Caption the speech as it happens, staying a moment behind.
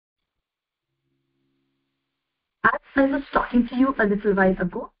I was talking to you a little while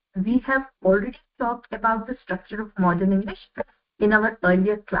ago. We have already talked about the structure of modern English in our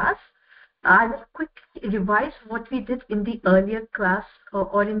earlier class. I will quickly revise what we did in the earlier class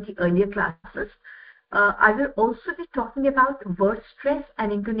or in the earlier classes. I will also be talking about word stress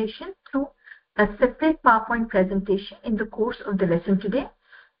and intonation through a separate PowerPoint presentation in the course of the lesson today.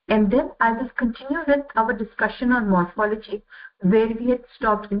 And then I will continue with our discussion on morphology, where we had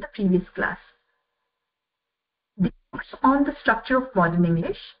stopped in the previous class. The course on the structure of modern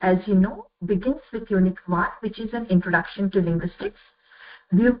English, as you know, begins with Unit 1, which is an introduction to linguistics.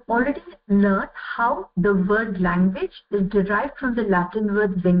 We have already learned how the word language is derived from the Latin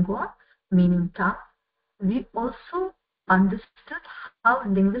word lingua, meaning tongue. We also understood how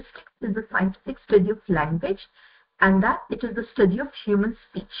linguistics is the scientific study of language and that it is the study of human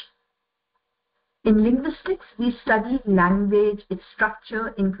speech. In linguistics, we study language, its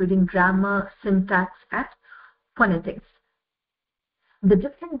structure, including grammar, syntax, and phonetics. The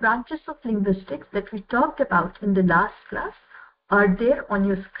different branches of linguistics that we talked about in the last class are there on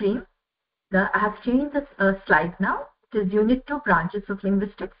your screen. I have changed this slide now. It is Unit 2 branches of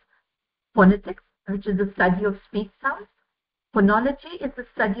linguistics. Phonetics, which is the study of speech sounds. Phonology is the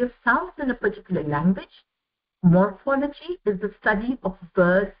study of sounds in a particular language. Morphology is the study of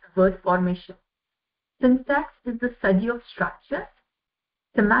words, word formation. Syntax is the study of structure.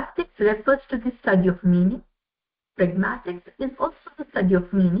 Semantics refers to the study of meaning. Pragmatics is also the study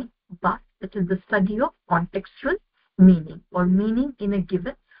of meaning, but it is the study of contextual meaning or meaning in a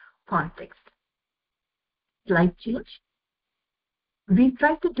given context. Slide change. We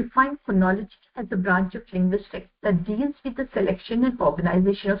try to define phonology as a branch of linguistics that deals with the selection and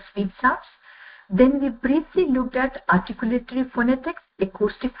organization of speech sounds. Then we briefly looked at articulatory phonetics,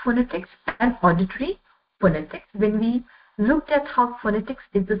 acoustic phonetics, and auditory phonetics when we looked at how phonetics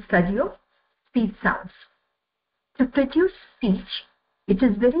is the study of speech sounds. To produce speech, it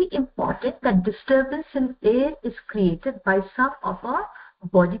is very important that disturbance in air is created by some of our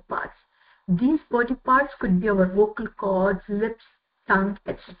body parts. These body parts could be our vocal cords, lips, tongue,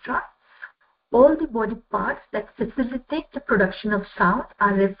 etc. All the body parts that facilitate the production of sound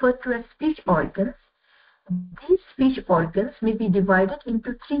are referred to as speech organs. These speech organs may be divided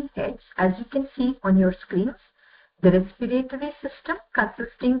into three heads, as you can see on your screens. The respiratory system,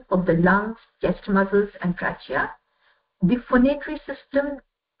 consisting of the lungs, chest muscles, and trachea. The phonatory system,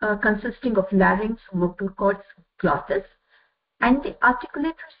 consisting of larynx, vocal cords, glottis. And the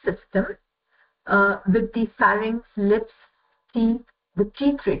articulatory system, with the pharynx, lips, teeth, the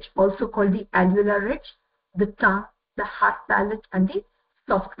teeth ridge, also called the alveolar ridge, the tongue, the hard palate, and the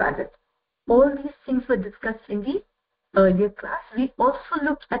soft palate. All these things were discussed in the earlier class. We also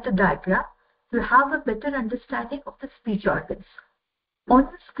looked at a diagram to have a better understanding of the speech organs. On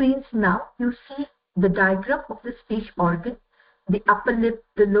the screens now, you see the diagram of the speech organ, the upper lip,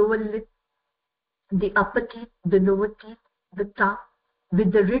 the lower lip, the upper teeth, the lower teeth, the tongue,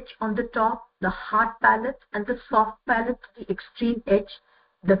 with the ridge on the top, the hard palate, and the soft palate to the extreme edge,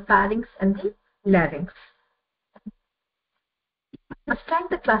 the pharynx and the larynx. Understand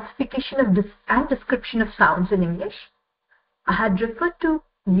the classification of and description of sounds in English. I had referred you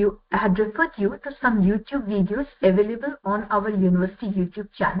to some YouTube videos available on our university YouTube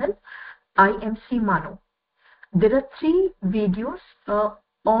channel, IMC Mano. There are 3 videos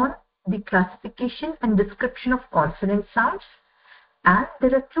on the classification and description of consonant sounds, and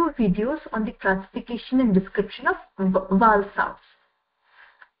there are 2 videos on the classification and description of vowel sounds.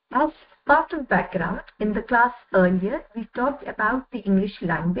 As part of background, in the class earlier, we talked about the English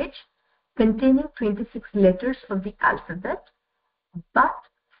language containing 26 letters of the alphabet, but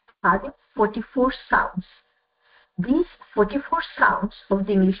having 44 sounds. These 44 sounds of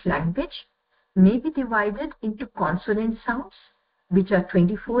the English language may be divided into consonant sounds, which are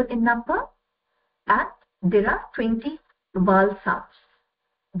 24 in number, and there are 20 vowel sounds.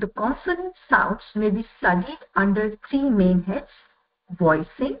 The consonant sounds may be studied under 3 main heads: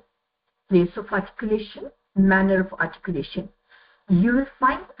 voicing, place of articulation, manner of articulation. You will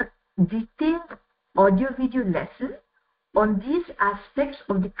find a detailed audio-video lesson on these aspects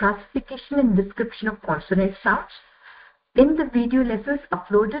of the classification and description of consonant sounds in the video lessons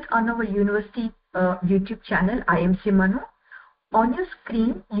uploaded on our university YouTube channel, IMC Mano. On your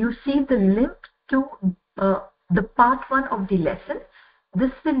screen, you see the link to the part 1 of the lesson.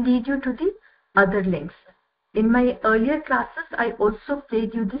 This will lead you to the other links. In my earlier classes, I also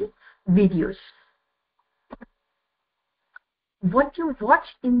played you the videos. What you watch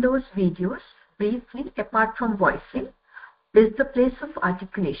in those videos, briefly, apart from voicing, is the place of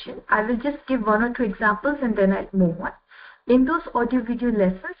articulation. I will just give 1 or 2 examples and then I'll move on. In those audio video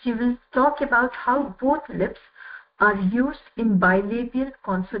lessons, you will talk about how both lips are used in bilabial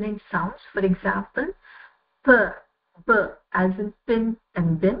consonant sounds. For example, p, b as in pin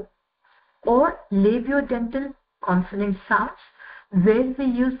and bin, or labiodental consonant sounds where we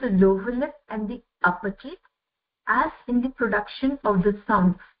use the lower lip and the upper teeth, as in the production of the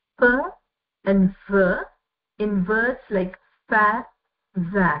sound p and v in words like fa,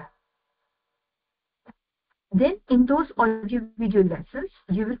 van. Then in those audio-video lessons,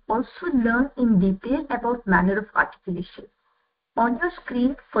 you will also learn in detail about manner of articulation. On your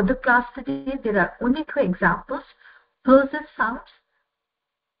screen for the class today, there are only two examples. Plosive sounds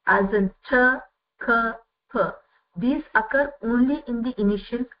as in t, k, p. These occur only in the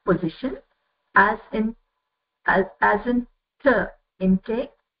initial position, as in t in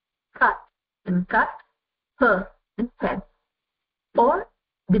take, cut in cut, p in pen. Or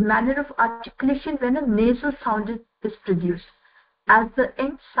the manner of articulation when a nasal sound is produced, as the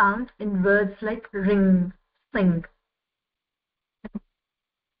end sound in words like ring, sing.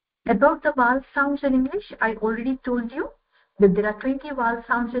 About the vowel sounds in English, I already told you that there are 20 vowel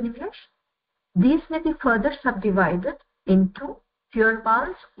sounds in English. These may be further subdivided into pure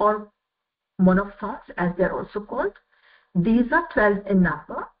vowels or monophthongs, as they are also called. These are 12 in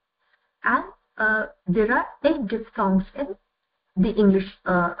number, and there are 8 diphthongs in the English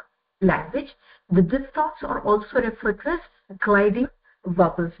language. The diphthongs are also referred to as gliding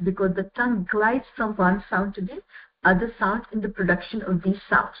vowels because the tongue glides from one sound to the other sound in the production of these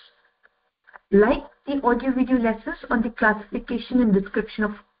sounds. Like the audio-video lessons on the classification and description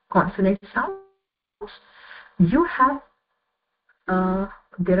of consonant sounds, you have,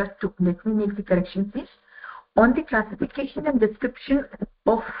 there are two, let me make the correction please. On the classification and description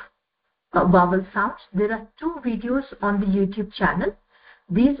of vowel sounds, there are 2 videos on the YouTube channel.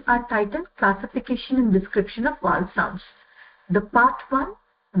 These are titled Classification and Description of Vowel Sounds. The part 1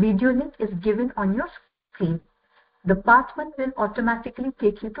 video link is given on your screen. The part 1 will automatically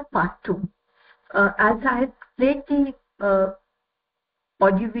take you to part 2. As I had played the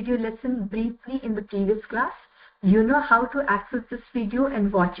audio-video lesson briefly in the previous class, you know how to access this video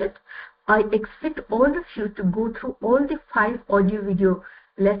and watch it. I expect all of you to go through all the 5 audio-video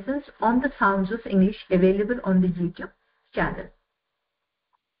lessons on the Sounds of English available on the YouTube channel.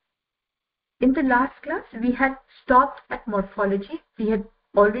 In the last class, we had stopped at morphology. We had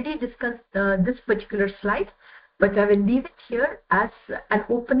already discussed this particular slide, but I will leave it here as an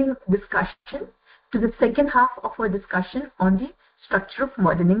opening discussion to the second half of our discussion on the structure of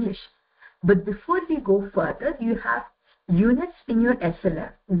modern English. But before we go further, you have units in your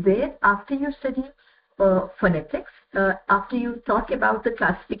SLM where after you study phonetics, after you talk about the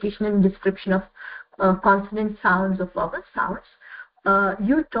classification and description of consonant sounds, of vowel sounds,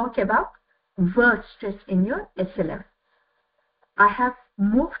 you talk about word stress in your SLM. I have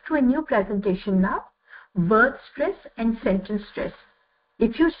moved to a new presentation now, word stress and sentence stress.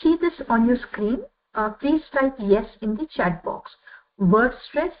 If you see this on your screen, please type yes in the chat box. Word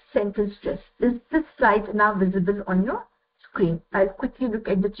stress, sentence stress. Is this slide now visible on your screen? I'll quickly look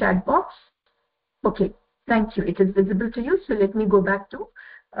at the chat box. Okay, thank you. It is visible to you. So let me go back to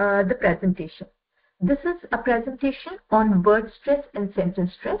the presentation. This is a presentation on word stress and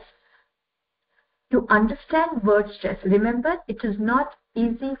sentence stress. To understand word stress, remember it is not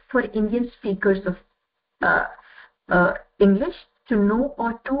easy for Indian speakers of English to know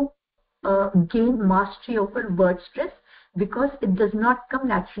or to gain mastery over word stress because it does not come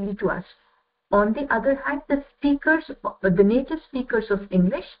naturally to us. On the other hand, the native speakers of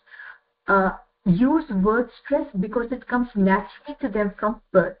English use word stress because it comes naturally to them from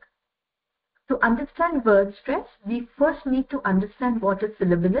birth. To understand word stress, we first need to understand what a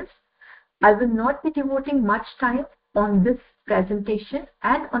syllable is. I will not be devoting much time on this presentation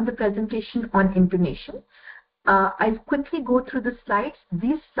and on the presentation on intonation. I'll quickly go through the slides.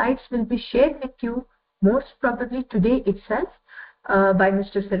 These slides will be shared with you most probably today itself by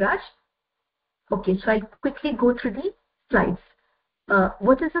Mr. Siraj. Okay, so I'll quickly go through the slides.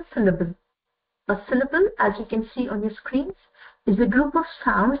 What is a syllable? A syllable, as you can see on your screens, is a group of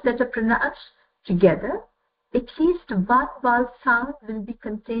sounds that are pronounced together. At least one vowel sound will be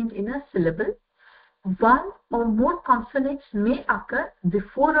contained in a syllable. One or more consonants may occur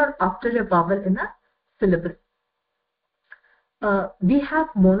before or after a vowel in a syllable. We have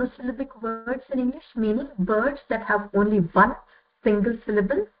monosyllabic words in English, meaning words that have only one single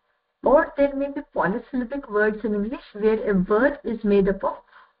syllable, or there may be polysyllabic words in English where a word is made up of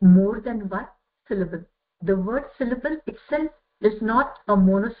more than one syllable. The word syllable itself is not a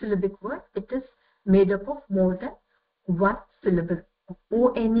monosyllabic word, it is made up of more than one syllable.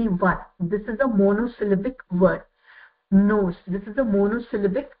 O-N-E-one. This is a monosyllabic word. Nose. This is a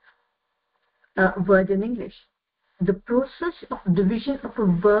monosyllabic word in English. The process of division of a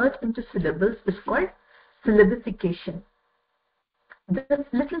word into syllables is called syllabification. The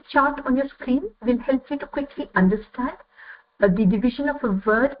little chart on your screen will help you to quickly understand the division of a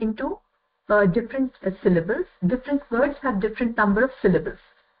word into different syllables. Different words have different number of syllables.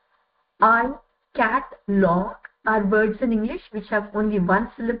 I, cat, long are words in English which have only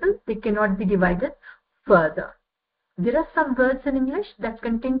one syllable. They cannot be divided further. There are some words in English that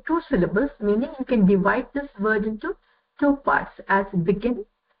contain two syllables, meaning you can divide this word into two parts as begin,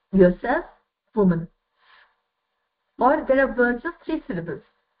 yourself, woman. Or there are words of three syllables,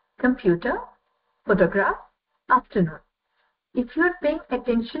 computer, photograph, afternoon. If you are paying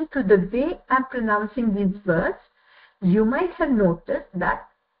attention to the way I am pronouncing these words, you might have noticed that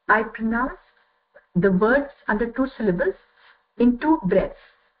I pronounce the words under two syllables in two breaths.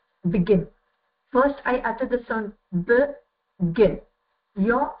 Begin. First, I utter the sound begin.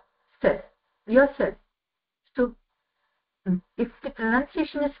 Yourself. Yourself. So, if the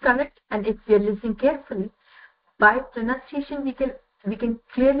pronunciation is correct and if we are listening carefully, by pronunciation we can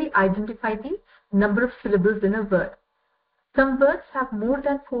clearly identify the number of syllables in a word. Some words have more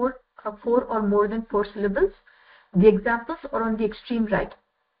than four or more than four syllables. The examples are on the extreme right.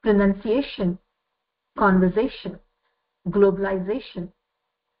 Pronunciation, conversation, globalization.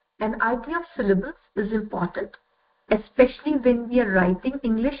 An idea of syllables is important, especially when we are writing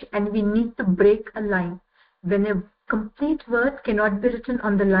English and we need to break a line. When a complete word cannot be written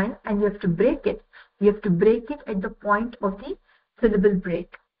on the line and you have to break it, you have to break it at the point of the syllable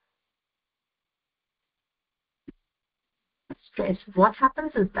break. Stress. What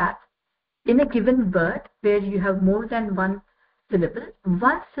happens is that in a given word where you have more than one syllable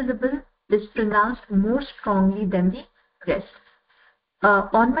is pronounced more strongly than the rest.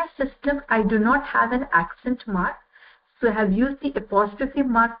 On my system, I do not have an accent mark, so I have used the apostrophe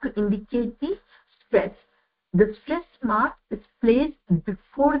mark to indicate the stress. The stress mark is placed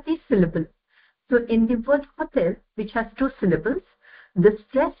before the syllable. So in the word hotel, which has two syllables, the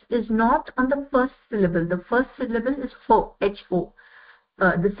stress is not on the first syllable. The first syllable is ho, H-O.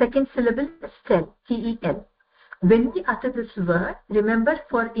 The second syllable is tel, T-E-L. When we utter this word, remember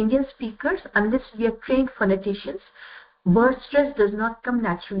for Indian speakers, unless we are trained phoneticians, word stress does not come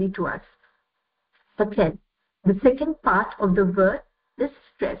naturally to us. Hotel. The second part of the word is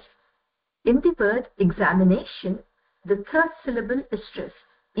stress. In the word examination, the third syllable is stress.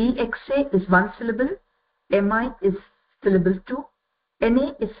 EXA is one syllable, MI is syllable 2,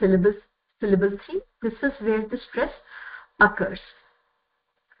 NA is syllable 3. This is where the stress occurs.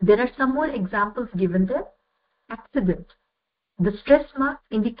 There are some more examples given there. Accident. The stress mark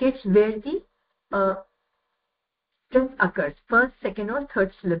indicates where the stress occurs, first, second, or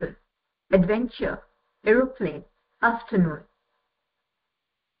third syllable. Adventure, aeroplane, afternoon.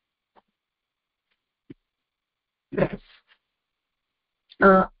 Stress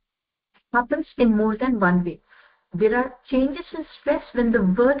happens in more than one way. There are changes in stress when the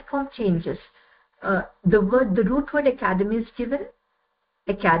word form changes. The root word academy is given.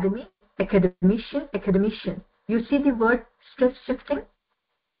 Academy, academician, academician. You see the word stress shifting.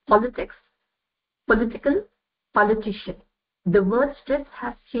 Politics, political, politician. The word stress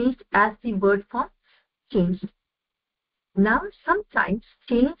has changed as the word form changed. Now, sometimes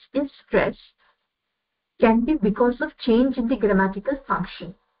change in stress can be because of change in the grammatical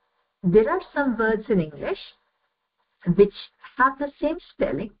function. There are some words in English which have the same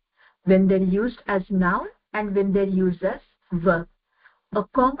spelling when they're used as noun and when they're used as verb. A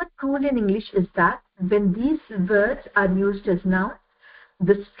common rule in English is that when these words are used as noun,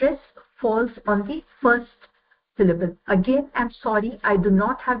 the stress falls on the first syllable. Again, I'm sorry, I do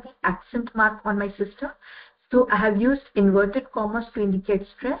not have the accent mark on my system, so I have used inverted commas to indicate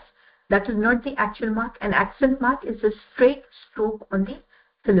stress. That is not the actual mark. An accent mark is a straight stroke on the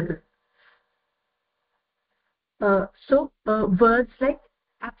syllable. Words like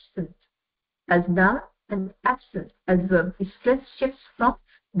absent as noun and absent as verb. The stress shifts from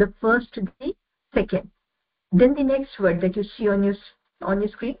the first to the second. Then the next word that you see on your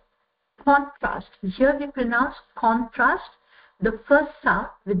screen, contrast. Here we pronounce contrast. The first sound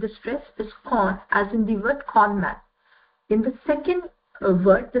with the stress is con, as in the word conman. In the second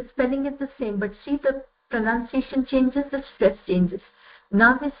word, the spelling is the same, but see the pronunciation changes, the stress changes.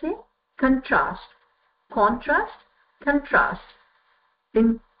 Now we say contrast. Contrast, contrast.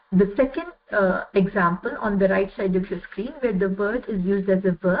 In the second example on the right side of your screen, where the word is used as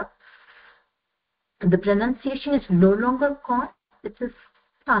a verb, the pronunciation is no longer con, it is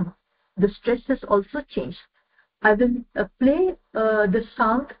sun. The stress has also changed. I will play the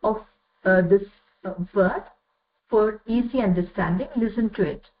sound of this word for easy understanding. Listen to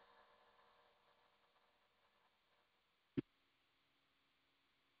it.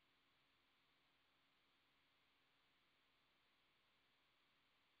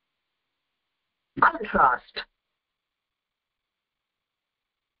 Contrast.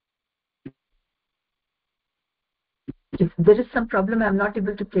 If there is some problem, I'm not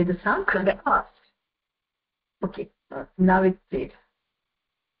able to play the sound. Contrast. Okay, now it's played.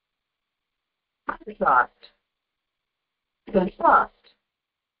 Contrast. Contrast.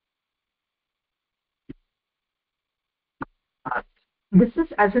 This is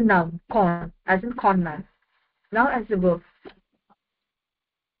as a noun, con, as in con man. Now as a verb.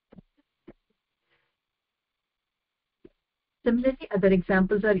 Similarly, other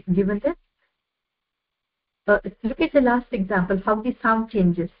examples are given there. Look at the last example, how the sound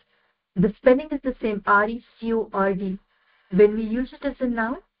changes. The spelling is the same, R-E-C-O-R-D. When we use it as a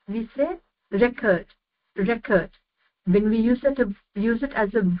noun, we say record, record. When we use it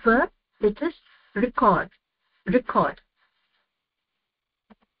as a verb, it is record, record.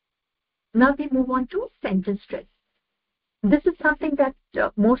 Now we move on to sentence stress. This is something that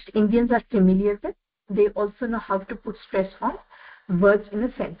most Indians are familiar with. They also know how to put stress on words in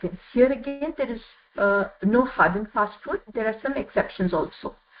a sentence. Here again, there is no hard and fast rule. There are some exceptions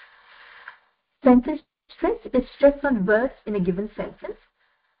also. Sentence stress is stress on words in a given sentence.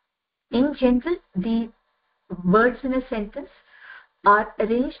 In general, the words in a sentence are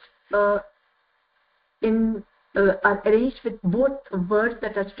arranged with both words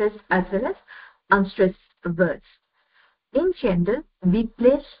that are stressed as well as unstressed words. In general, we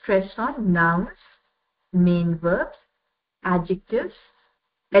place stress on nouns, main verbs, adjectives,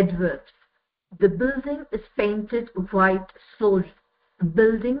 adverbs. The building is painted white slowly.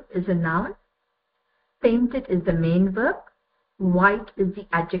 Building is a noun, painted is the main verb, white is the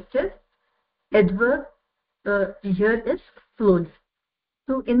adjective, adverb here is slowly.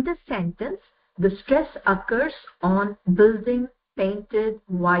 So in this sentence, the stress occurs on building, painted,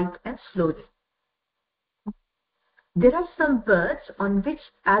 white, and slowly. There are some words on which,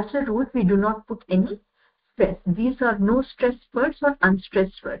 as a rule, we do not put any stress. These are no stress words or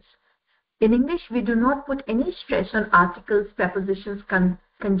unstressed words. In English, we do not put any stress on articles, prepositions,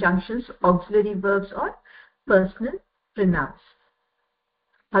 conjunctions, auxiliary verbs, or personal pronouns.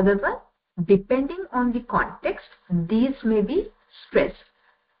 However, depending on the context, these may be stressed.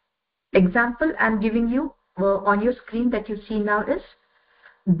 Example I'm giving you on your screen that you see now is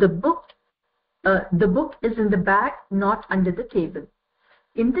the book is in the bag, not under the table.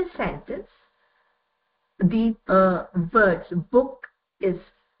 In this sentence, the words book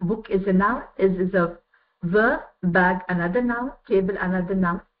is a noun, is a verb, bag another noun, table another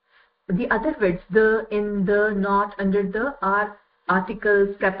noun. The other words, the, in, the, not, under the, are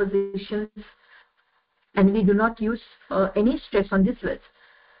articles, prepositions, and we do not use any stress on these words.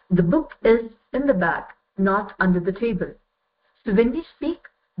 The book is in the bag, not under the table. So when we speak,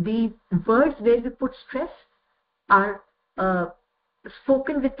 the words where we put stress are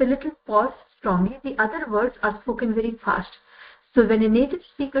spoken with a little pause strongly. The other words are spoken very fast. So when a native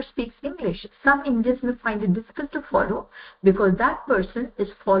speaker speaks English, some Indians may find it difficult to follow because that person is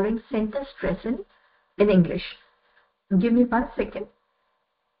following sentence stress in English. Give me 1 second.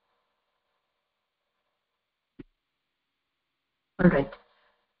 All right.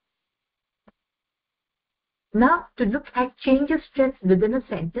 Now, to look at change of stress within a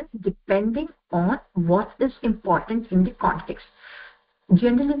sentence depending on what is important in the context.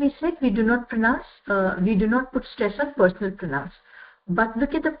 Generally, we said we do not put stress on personal pronouns. But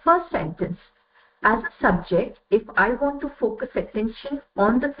look at the first sentence. As a subject, if I want to focus attention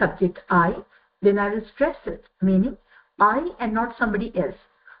on the subject I, then I will stress it, meaning I and not somebody else.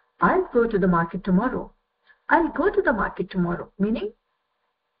 I'll go to the market tomorrow. I'll go to the market tomorrow, meaning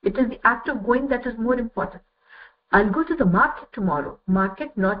it is the act of going that is more important. I'll go to the market tomorrow.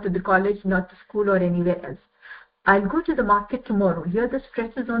 Market, not to the college, not to school or anywhere else. I'll go to the market tomorrow. Here the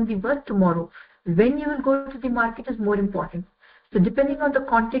stress is on the word tomorrow. When you will go to the market is more important. So depending on the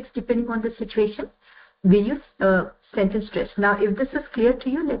context, depending on the situation, we use sentence stress. Now, if this is clear to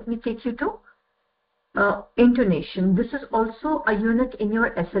you, let me take you to intonation. This is also a unit in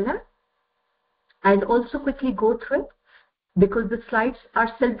your SLM. I'll also quickly go through it because the slides are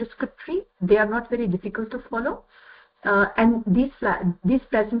self-descriptory. They are not very difficult to follow. And these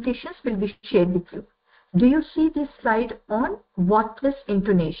presentations will be shared with you. Do you see this slide on what is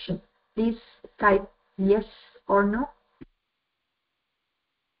intonation? Please type yes or no.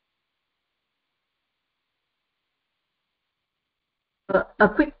 A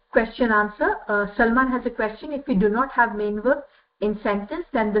quick question answer. Salman has a question. If we do not have main verb in sentence,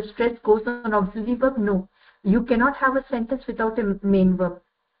 then the stress goes on auxiliary verb. No, you cannot have a sentence without a main verb.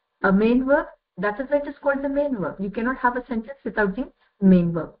 A main verb, that is why it is called the main verb. You cannot have a sentence without the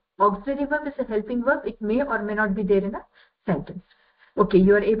main verb. Auxiliary verb is a helping verb. It may or may not be there in a sentence. Okay,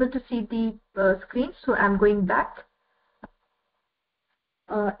 you are able to see the screen, so I'm going back.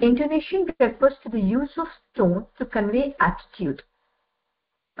 Intonation refers to the use of tone to convey attitude.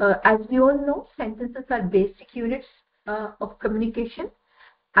 As we all know, sentences are basic units of communication,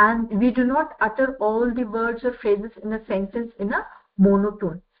 and we do not utter all the words or phrases in a sentence in a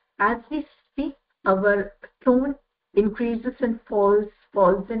monotone. As we speak, our tone increases and falls,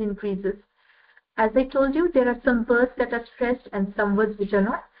 falls and increases. As I told you, there are some words that are stressed and some words which are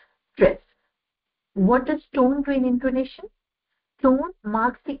not stressed. What does tone do in intonation? Tone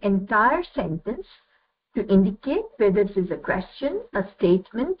marks the entire sentence to indicate whether it is a question, a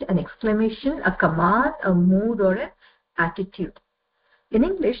statement, an exclamation, a command, a mood, or an attitude. In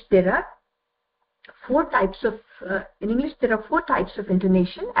English, there are four types of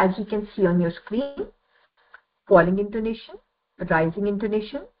intonation, as you can see on your screen: falling intonation, rising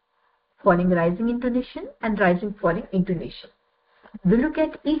intonation, falling rising intonation, and rising falling intonation. We'll look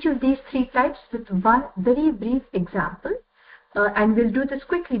at each of these three types with one very brief example, and we'll do this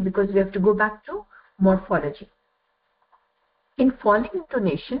quickly because we have to go back to morphology. In falling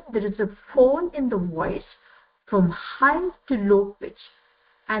intonation, there is a fall in the voice from high to low pitch,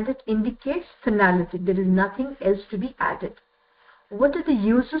 and it indicates finality. There is nothing else to be added. What are the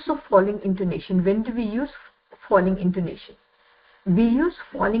uses of falling intonation? When do we use falling intonation? We use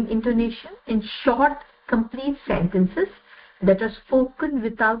falling intonation in short, complete sentences that are spoken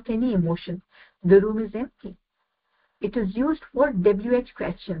without any emotion. The room is empty. It is used for WH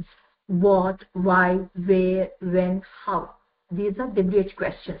questions. What, why, where, when, how. These are WH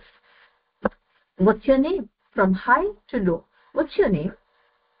questions. What's your name? From high to low. What's your name?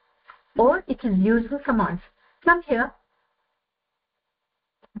 Or it is used in commands. Come here.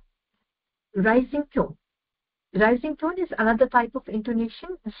 Rising tone. Rising tone is another type of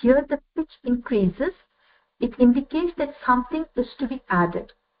intonation. Here the pitch increases. It indicates that something is to be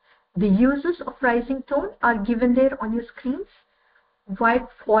added. The uses of rising tone are given there on your screens. While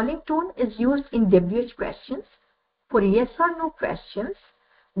falling tone is used in WH questions, for yes or no questions,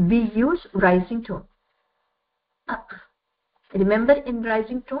 we use rising tone. Remember, in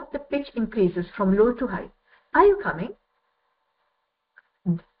rising tone, the pitch increases from low to high. Are you coming?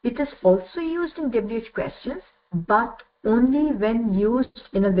 It is also used in WH questions, but only when used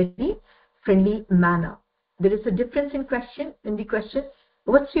in a very friendly manner. There is a difference in the question,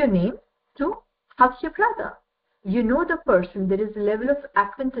 what's your name? To, how's your brother? You know the person. There is a level of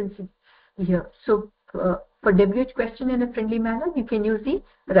acquaintance here. So for WH question in a friendly manner, you can use the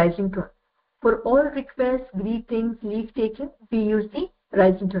rising tone. For all requests, greetings, leave taking, we use the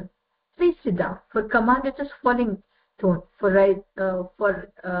rising tone. Please sit down. For command, it is falling tone. For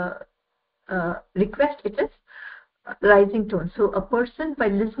request, it is rising tone. So a person, by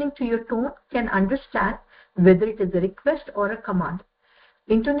listening to your tone, can understand whether it is a request or a command.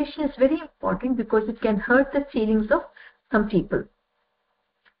 Intonation is very important because it can hurt the feelings of some people.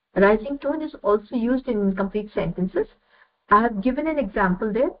 Rising tone is also used in incomplete sentences. I have given an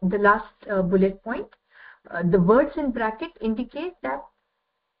example there, the last bullet point. The words in bracket indicate that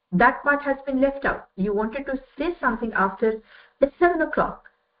that part has been left out. You wanted to say something after, it's 7 o'clock.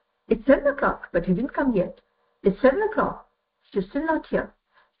 It's 7 o'clock, but you didn't come yet. It's 7 o'clock. You're still not here.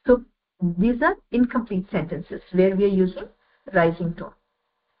 So these are incomplete sentences where we are using rising tone.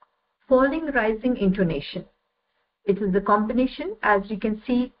 Falling rising intonation. It is the combination, as you can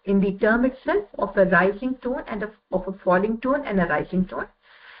see in the term itself, of a rising tone and of a falling tone and a rising tone.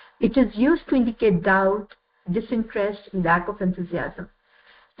 It is used to indicate doubt, disinterest, lack of enthusiasm.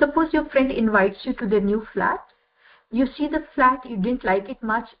 Suppose your friend invites you to their new flat. You see the flat, you didn't like it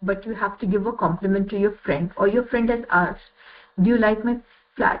much, but you have to give a compliment to your friend, or your friend has asked, do you like my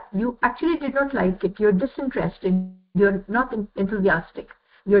flat? You actually did not like it. You're disinterested. You're not enthusiastic.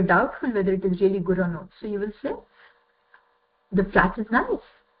 You're doubtful whether it is really good or not. So you will say, the flat is nice.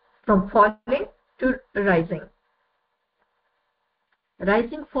 From falling to rising.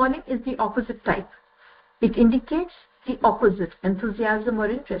 Rising falling is the opposite type. It indicates the opposite, enthusiasm or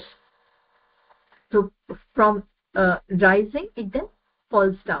interest. So from rising, it then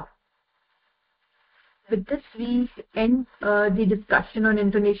falls down. With this, we end the discussion on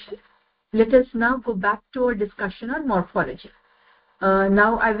intonation. Let us now go back to our discussion on morphology.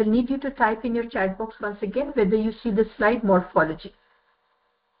 Now I will need you to type in your chat box once again whether you see the slide morphology.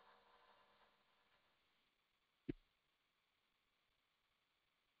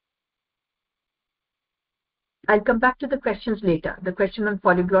 I'll come back to the questions later, the question on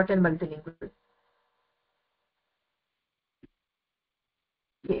polyglot and multilingual.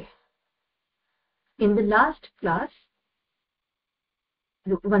 Okay. In the last class,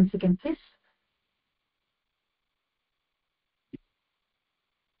 once again please.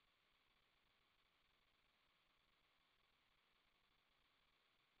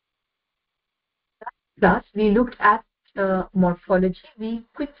 class, we looked at morphology. We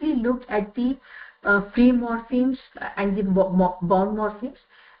quickly looked at the free morphemes and the bound morphemes.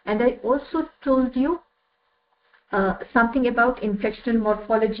 And I also told you something about inflectional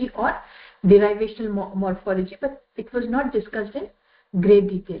morphology or derivational morphology, but it was not discussed in great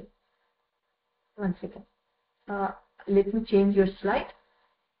detail. One second. Let me change your slide.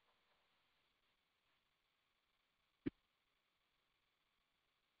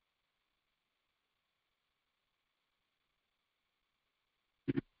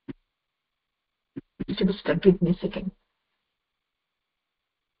 Just give me a second.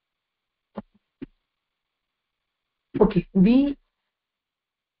 Okay, in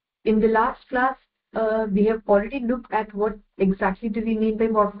the last class, we have already looked at what exactly do we mean by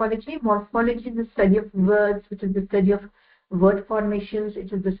morphology. Morphology is the study of words, it is the study of word formations,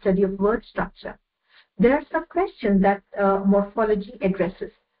 it is the study of word structure. There are some questions that morphology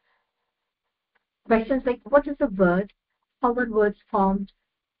addresses. Questions like, what is a word? How are words formed?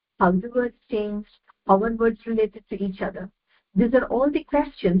 How do words change? How are words related to each other? These are all the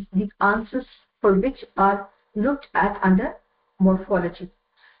questions, the answers for which are looked at under morphology.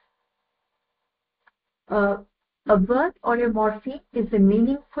 A word or a morpheme is a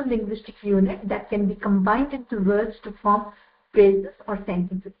meaningful linguistic unit that can be combined into words to form phrases or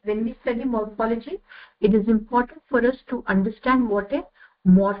sentences. When we study morphology, it is important for us to understand what a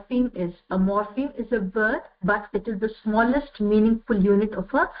morpheme is. A morpheme is a word, but it is the smallest meaningful unit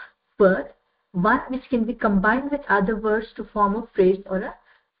of a word, one which can be combined with other words to form a phrase or a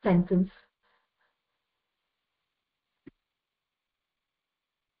sentence.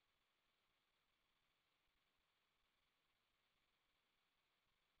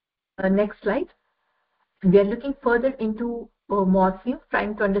 Next slide. We are looking further into a morpheme,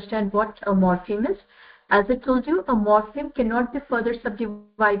 trying to understand what a morpheme is. As I told you, a morpheme cannot be further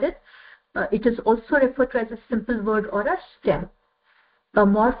subdivided. It is also referred to as a simple word or a stem. A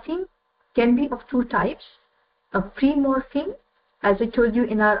morpheme can be of two types. A free morpheme, as I told you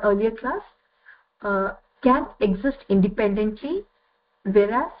in our earlier class, can exist independently,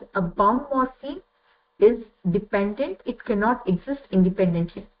 whereas a bound morpheme is dependent. It cannot exist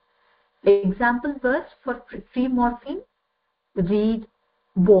independently. Example words for free morpheme: read,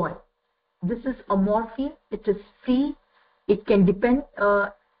 boy. This is a morpheme. It is free. It can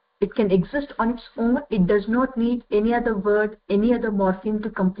it can exist on its own. It does not need any other word, any other morpheme to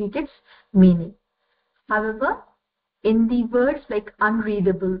complete its meaning. However, in the words like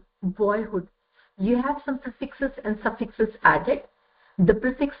unreadable, boyhood, you have some prefixes and suffixes added. The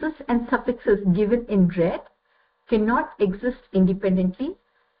prefixes and suffixes given in red cannot exist independently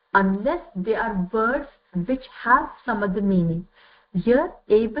unless they are words which have some other meaning. Here,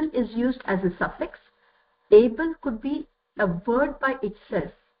 able is used as a suffix. Able could be a word by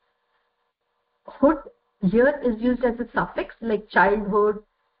itself. Hood here is used as a suffix like childhood,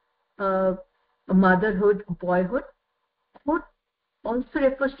 motherhood, boyhood. Hood also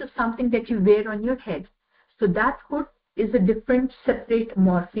refers to something that you wear on your head. So that hood is a different, separate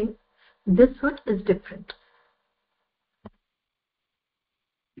morpheme. This hood is different.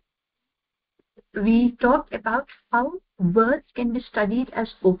 We talked about how words can be studied as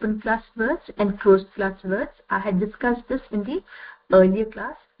open class words and closed class words. I had discussed this in the earlier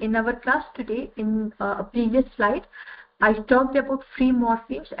class. In our class today, in a previous slide, I talked about free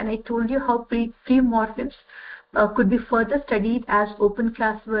morphemes, and I told you how free morphemes could be further studied as open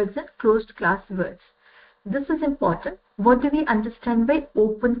class words and closed class words. This is important. What do we understand by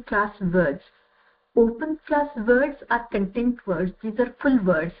open class words? Open class words are content words. These are full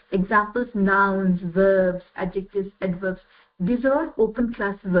words. Examples: nouns, verbs, adjectives, adverbs. These are all open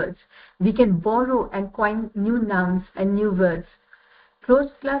class words. We can borrow and coin new nouns and new words.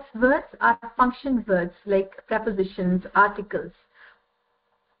 Closed class words are function words like prepositions, articles,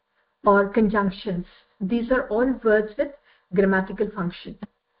 or conjunctions. These are all words with grammatical function.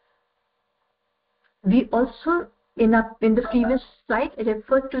 We also, in the previous slide,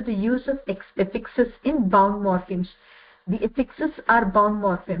 referred to the use of affixes in bound morphemes. The affixes are bound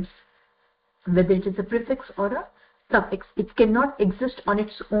morphemes, whether it is a prefix or a suffix. It cannot exist on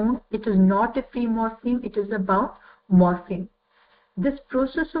its own. It is not a free morpheme. It is a bound morpheme. This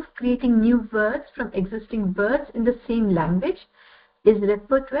process of creating new words from existing words in the same language is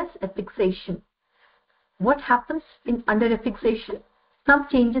referred to as affixation. What happens under affixation? Some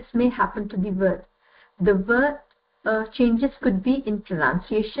changes may happen to the word. The word changes could be in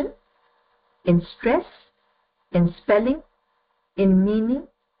pronunciation, in stress, in spelling, in meaning,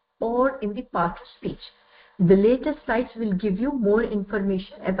 or in the part of speech. The later slides will give you more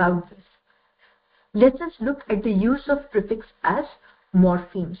information about this. Let us look at the use of prefix as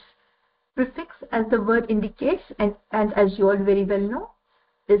morphemes. Prefix, as the word indicates, and as you all very well know,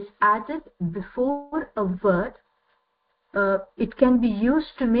 is added before a word. It can be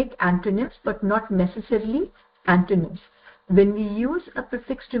used to make antonyms, but not necessarily antonyms. When we use a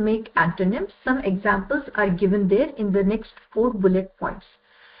prefix to make antonyms, some examples are given there in the next 4 bullet points.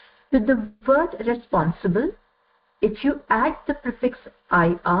 With the word responsible, if you add the prefix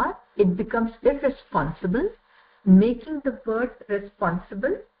IR, it becomes irresponsible, making the word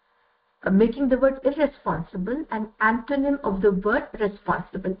irresponsible an antonym of the word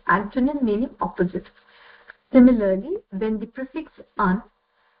responsible. Antonym meaning opposite. Similarly, when the prefix un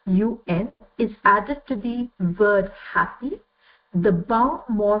is added to the word happy, the bound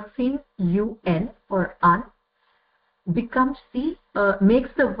morpheme un or un becomes makes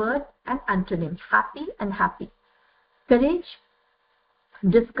the word an antonym, happy and happy. Courage,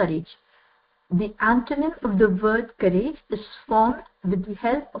 discourage. The antonym of the word courage is formed with the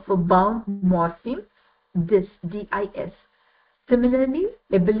help of a bound morpheme, dis. Similarly,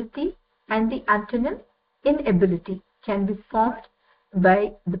 ability and the antonym inability can be formed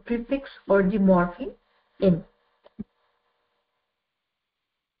by the prefix or the morpheme in.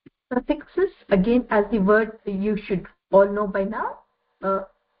 Suffixes, again, as the word you should all know by now,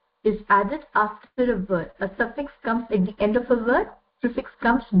 is added after a word. A suffix comes at the end of a word, prefix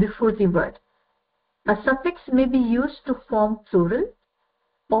comes before the word. A suffix may be used to form plural,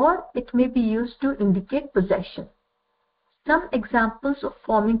 or it may be used to indicate possession. Some examples of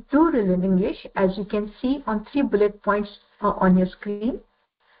forming plural in English, as you can see on 3 bullet points on your screen,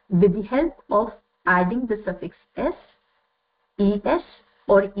 with the help of adding the suffix s, es,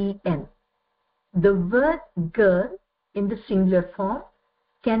 or en. The word girl in the singular form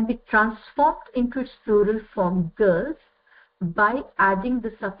can be transformed into its plural form girls by adding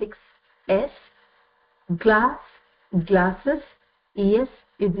the suffix s. Glass, glasses, es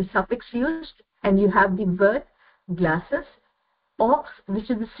is the suffix used, and you have the word glasses. Ox, which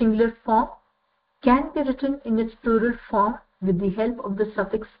is the singular form, can be written in its plural form with the help of the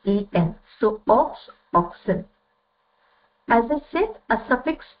suffix en. So ox, oxen. As I said, a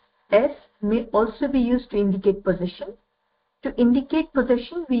suffix s may also be used to indicate possession. To indicate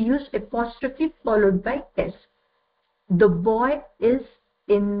possession, we use apostrophe followed by s. The boy is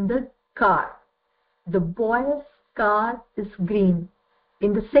in the car. The boy's car is green.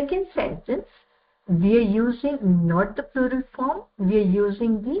 In the second sentence, we are using not the plural form, we are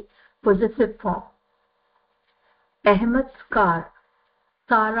using the possessive form. Ahmed's car,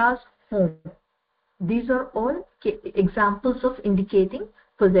 Sarah's home. These are all examples of indicating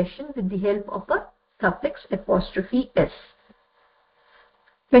possession with the help of a suffix apostrophe s.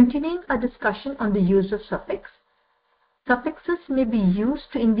 Continuing a discussion on the use of suffix, suffixes may be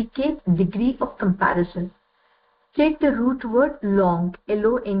used to indicate degree of comparison. Take the root word long,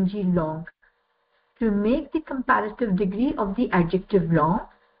 L-O-N-G, long. To make the comparative degree of the adjective long,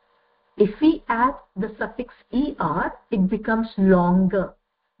 if we add the suffix er, it becomes longer.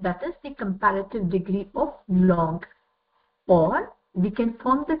 That is the comparative degree of long. Or we can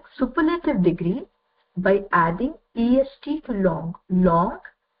form the superlative degree by adding est to long. Long,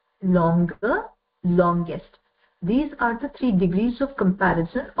 longer, longest. These are the 3 degrees of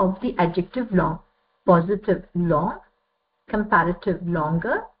comparison of the adjective long. Positive long, comparative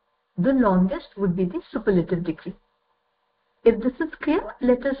longer, the longest would be the superlative degree. If this is clear,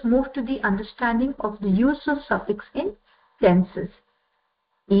 let us move to the understanding of the use of suffix in tenses.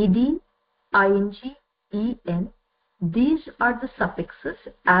 Ed, ing, en, these are the suffixes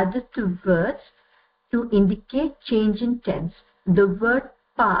added to words to indicate change in tense. The word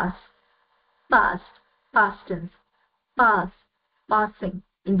pass, past, past tense, pass, passing,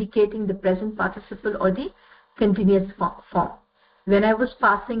 indicating the present participle or the continuous form. When I was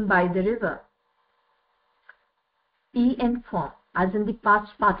passing by the river. En form, as in the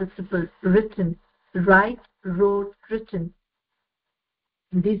past participle, written, write, wrote, written.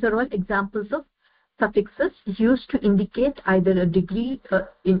 These are all examples of suffixes used to indicate either a degree,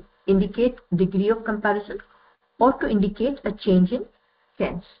 indicate degree of comparison, or to indicate a change in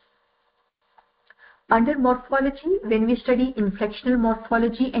tense. Under morphology, when we study inflectional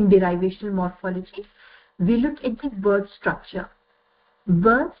morphology and derivational morphology, we look at the word structure.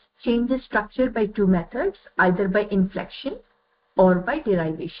 Words change the structure by 2 methods, either by inflection or by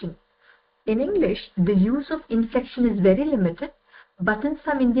derivation. In English, the use of inflection is very limited, but in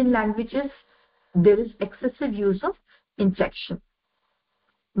some Indian languages, there is excessive use of inflection.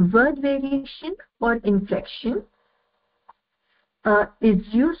 Word variation or inflection is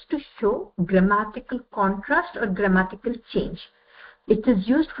used to show grammatical contrast or grammatical change. It is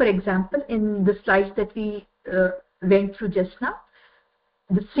used, for example, in the slides that we went through just now.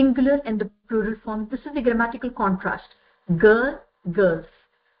 the singular and the plural form. This is the grammatical contrast. Girl, girls.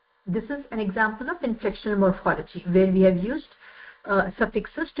 This is an example of inflectional morphology where we have used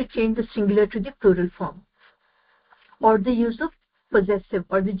suffixes to change the singular to the plural form. Or the use of possessive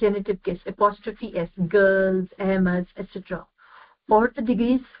or the genitive case, apostrophe s, girls, Ahmeds, etc. Or the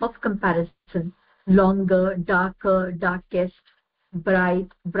degrees of comparison, longer, darker, darkest, bright,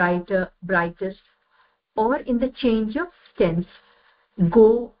 brighter, brightest, or in the change of tense,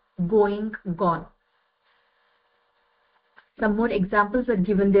 go, going, gone. Some more examples are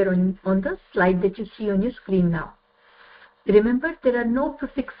given there on the slide that you see on your screen now. Remember, there are no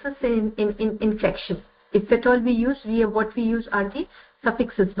prefixes in inflection. If at all we use, what we use are the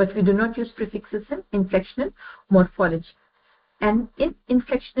suffixes, but we do not use prefixes in inflectional morphology. And in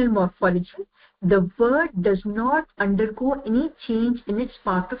inflectional morphology, the word does not undergo any change in its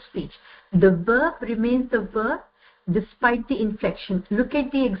part of speech. The verb remains the verb despite the inflection. Look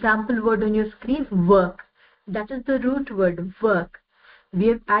at the example word on your screen, work. That is the root word, work. We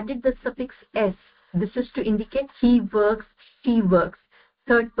have added the suffix s. This is to indicate he works, she works,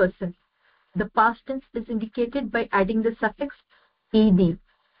 third person. The past tense is indicated by adding the suffix ed.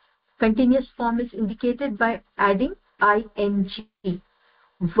 Continuous form is indicated by adding ing.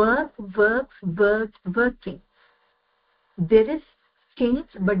 Work, works, worked, working. There is change,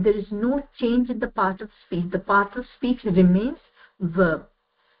 but there is no change in the part of speech. The part of speech remains verb.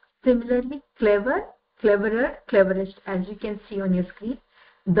 Similarly, clever, cleverer, cleverest, as you can see on your screen.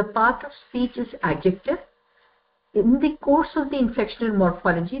 The part of speech is adjective. In the course of the inflectional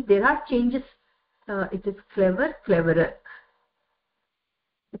morphology, there are changes. It is clever, cleverer.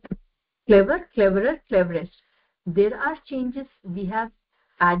 Clever, cleverer, cleverest. There are changes. We have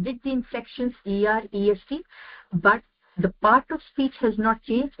added the inflections er, est, but the part of speech has not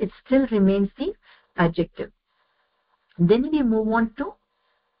changed. It still remains the adjective. Then we move on to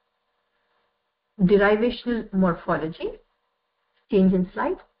derivational morphology. Change in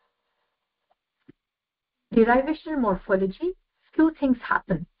slide. Derivational morphology, two things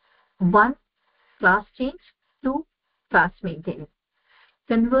happen. One, class change. Two, class maintaining.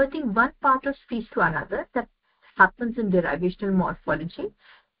 Converting one part of speech to another that happens in derivational morphology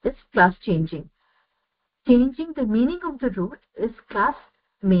is class changing. Changing the meaning of the root is class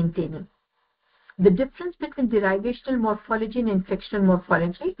maintaining. The difference between derivational morphology and inflectional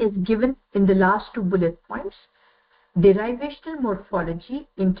morphology is given in the last two bullet points. Derivational morphology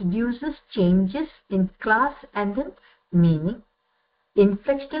introduces changes in class and in meaning.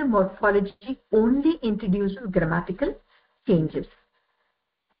 Inflectional morphology only introduces grammatical changes.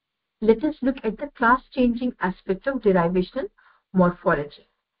 Let us look at the class changing aspect of derivational morphology.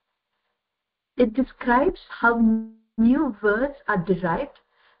 It describes how new words are derived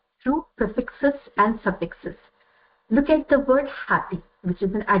through prefixes and suffixes. Look at the word happy, which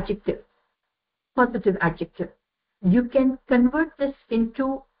is an adjective, positive adjective. You can convert this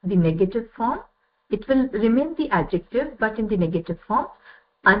into the negative form. It will remain the adjective, but in the negative form,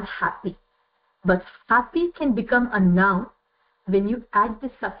 unhappy. But happy can become a noun when you add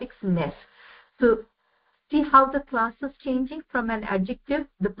the suffix ness. So see how the class is changing from an adjective,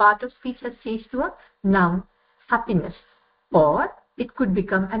 the part of speech has changed to a noun, happiness. Or it could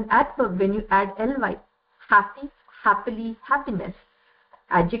become an adverb when you add ly, happy, happily, happiness.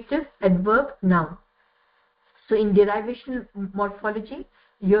 Adjective, adverb, noun. So in derivational morphology,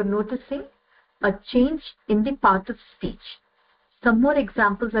 you're noticing a change in the part of speech. Some more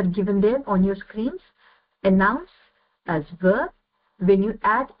examples are given there on your screens. Announce as verb. When you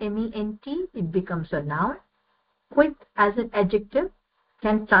add ment, it becomes a noun. Quit as an adjective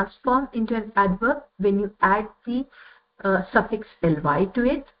can transform into an adverb when you add the suffix ly to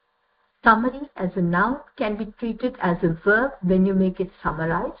it. Summary as a noun can be treated as a verb when you make it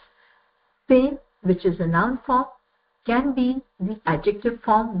summarize. Fame, which is a noun form, can be the adjective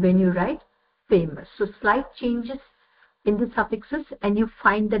form when you write famous. So slight changes in the suffixes and you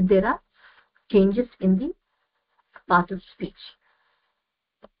find that there are changes in the part of speech.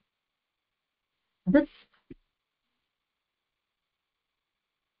 This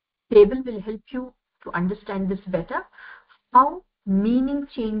table will help you to understand this better, how meaning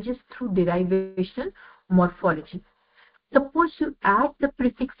changes through derivational morphology. Suppose you add the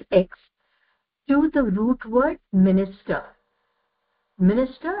prefix x to the root word minister.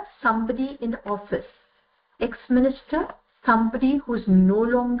 Minister, somebody in office. Ex-minister, somebody who is no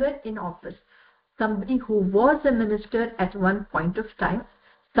longer in office. Somebody who was a minister at one point of time.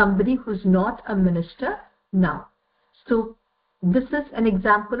 Somebody who is not a minister now. So this is an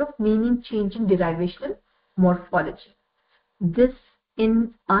example of meaning change in derivational morphology. This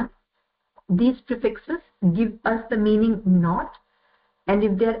in these prefixes give us the meaning not. And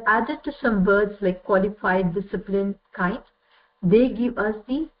if they are added to some words like qualified, disciplined, kind, they give us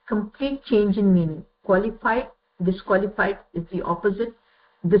the complete change in meaning. Qualified, disqualified is the opposite.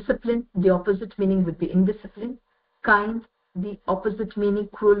 Disciplined, the opposite meaning would be indisciplined. Kind, the opposite meaning,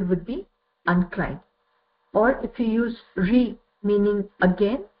 cruel, would be unkind. Or if you use meaning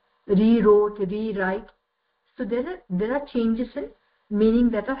again, rewrote, rewrite. So there are changes in meaning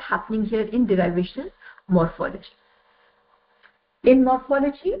that are happening here in derivational morphology. In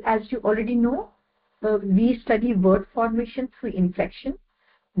morphology, as you already know, we study word formation through inflection.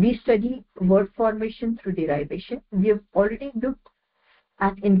 We study word formation through derivation. We have already looked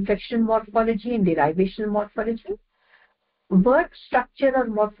at inflection morphology and derivational morphology. Word structure or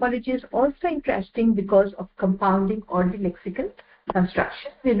morphology is also interesting because of compounding or the lexical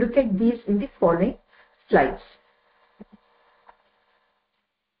construction. We look at these in the following slides.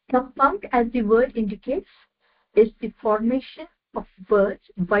 Compound, as the word indicates, is the formation of words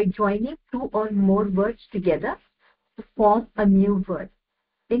by joining two or more words together to form a new word.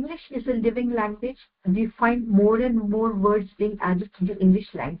 English is a living language. We find more and more words being added to the English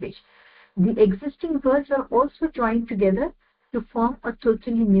language. The existing words are also joined together to form a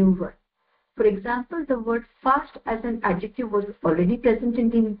totally new word. For example, the word fast as an adjective was already present in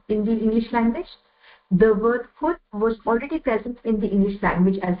the English language. The word food was already present in the English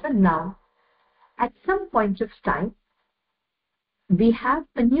language as a noun. At some point of time, we have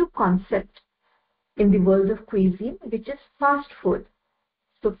a new concept in the world of cuisine, which is fast food.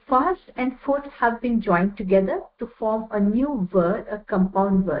 So fast and food have been joined together to form a new word, a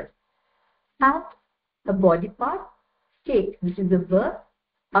compound word. And a body part, steak, which is a verb,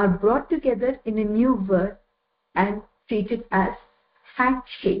 are brought together in a new word and treated as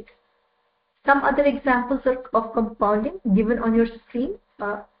handshake. Some other examples of compounding given on your screen.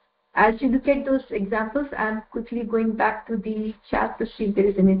 As you look at those examples, I'm quickly going back to the chat to see if there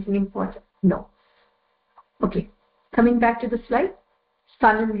is anything important. No. Okay. Coming back to the slide.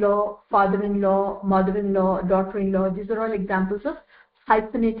 Son-in-law, father-in-law, mother-in-law, daughter-in-law. These are all examples of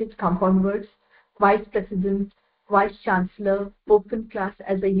hyphenated compound words. Vice president, vice chancellor, open class,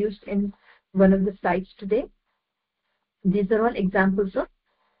 as I used in one of the slides today. These are all examples of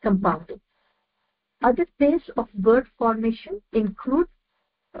compounding. Other ways of word formation include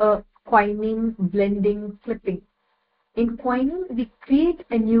coining, blending, flipping. In coining, we create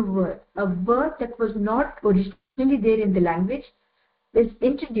a new word. A word that was not originally there in the language is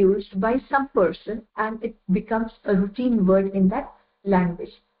introduced by some person and it becomes a routine word in that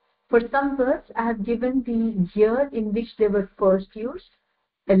language. For some words, I have given the year in which they were first used: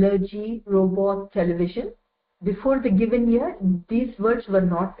 allergy, robot, television. Before the given year, these words were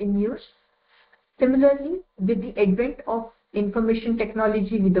not in use. Similarly, with the advent of information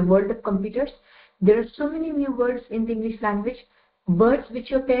technology, with the world of computers, there are so many new words in the English language, words which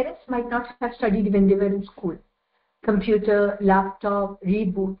your parents might not have studied when they were in school. Computer, laptop,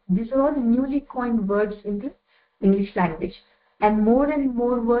 reboot, these are all newly coined words in the English language. And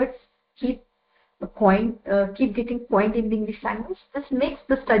more words keep getting coined in the English language. This makes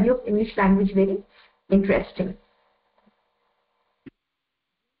the study of English language very interesting.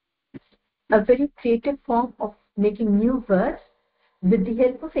 A very creative form of making new words with the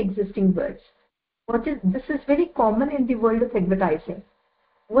help of existing words. This is very common in the world of advertising.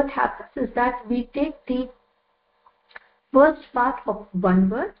 What happens is that we take the first part of one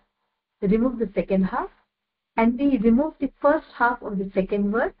word, remove the second half, and we remove the first half of the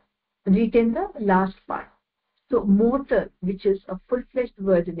second word, retain the last part. So motor, which is a full-fledged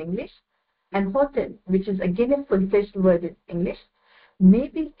word in English, and hotel, which is again a full-fledged word in English, may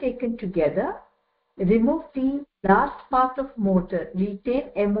be taken together, remove the last part of motor, retain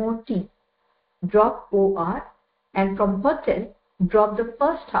MOT, drop OR, and from hotel, drop the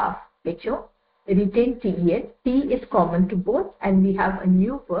first half, HO, retain TEL. T is common to both, and we have a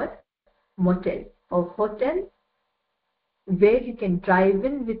new word, motel, or hotel, where you can drive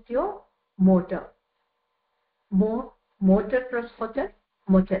in with your motor. Motor plus hotel,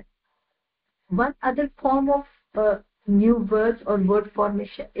 motel. One other form of new words or word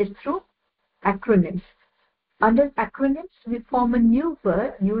formation is through acronyms. Under acronyms, we form a new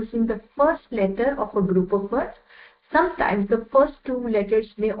word using the first letter of a group of words. Sometimes the first two letters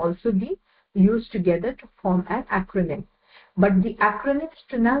may also be used together to form an acronym. But the acronym is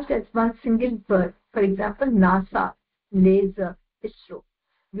pronounced as one single word. For example, NASA, laser, ISRO.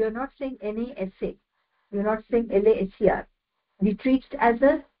 We are not saying NASA. We are not saying LASER. We treat it as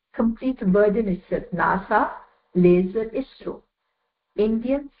a complete word in itself. NASA, laser, ISRO.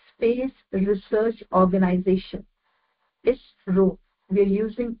 Indian Space Research Organization, ISRO. We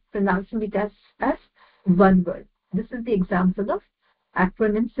are pronouncing it as one word. This is the example of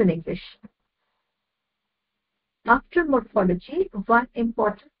acronyms in English. After morphology, one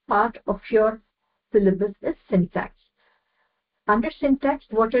important part of your syllabus is syntax. Under syntax,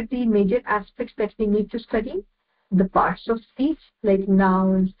 what are the major aspects that we need to study? The parts of speech like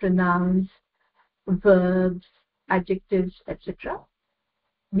nouns, pronouns, verbs, adjectives, etc.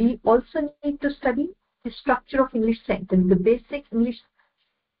 We also need to study the structure of English sentence. The basic English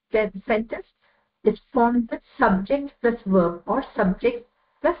sentence is formed with subject plus verb or subject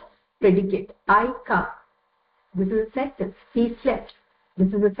plus predicate. I come. This is a sentence. He slept. This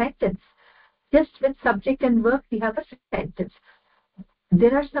is a sentence. Just with subject and verb, we have a sentence.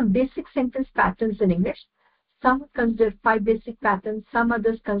 There are some basic sentence patterns in English. Some consider 5 basic patterns. Some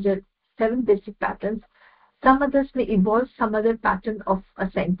others consider 7 basic patterns. Some others may evolve some other pattern of a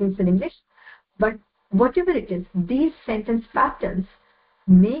sentence in English. But whatever it is, these sentence patterns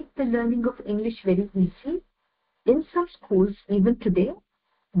make the learning of English very easy. In some schools, even today,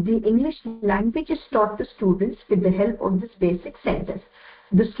 the English language is taught to students with the help of this basic sentence.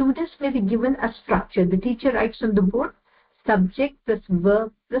 The students may be given a structure. The teacher writes on the board, subject plus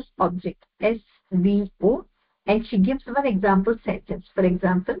verb plus object, SVO, and she gives one example sentence. For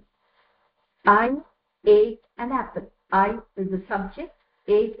example, I ate an apple. I is the subject,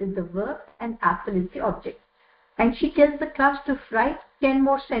 ate is the verb, and apple is the object. And she tells the class to write 10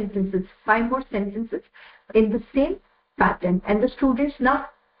 more sentences, 5 more sentences in the same pattern. And the students now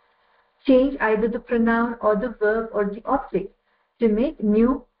change either the pronoun or the verb or the object to make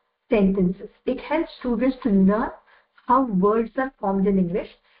new sentences. It helps students to learn how words are formed in English,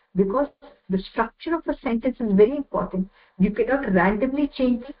 because the structure of a sentence is very important. You cannot randomly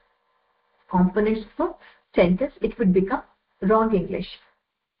change the components of a sentence. It would become wrong English.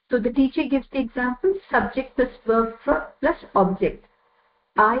 So the teacher gives the example, subject plus verb plus object.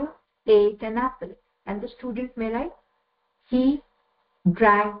 I ate an apple. And the student may write, he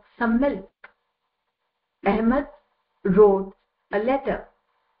drank some milk. Ahmed wrote a letter.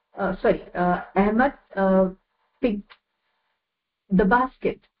 Ahmed picked the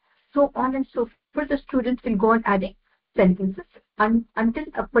basket. So on and so forth. The student will go on adding sentences until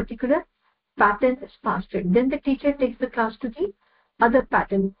a particular pattern is mastered. Then the teacher takes the class to the other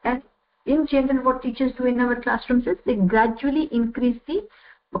pattern. And in general, what teachers do in our classrooms is they gradually increase the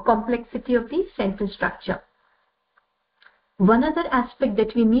complexity of the sentence structure. One other aspect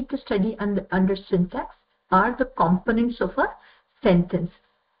that we need to study under syntax are the components of a sentence.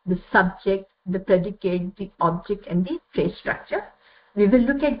 The subject, the predicate, the object, and the phrase structure. We will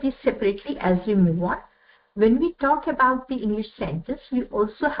look at these separately as we move on. When we talk about the English sentence, we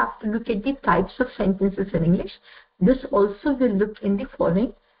also have to look at the types of sentences in English. This also will look in the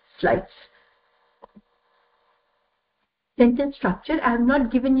following slides. Sentence structure. I have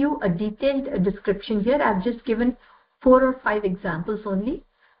not given you a detailed description here. I have just given 4 or 5 examples only.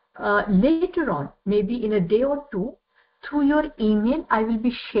 Later on, maybe in a day or two, through your email, I will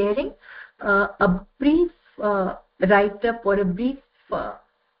be sharing a brief write-up or a brief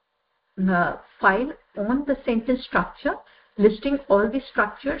file on the sentence structure, listing all the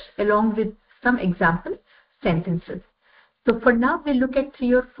structures along with some example sentences. So for now, we'll look at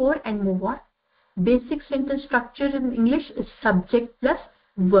 3 or 4 and move on. Basic sentence structure in English is subject plus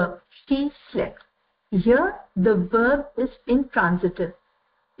verb. She slept. Here, the verb is intransitive.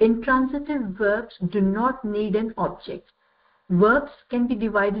 Intransitive verbs do not need an object. Verbs can be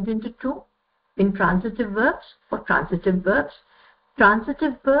divided into 2, intransitive verbs or transitive verbs.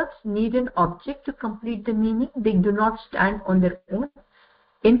 Transitive verbs need an object to complete the meaning. They do not stand on their own.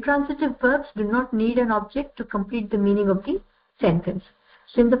 Intransitive verbs do not need an object to complete the meaning of the sentence.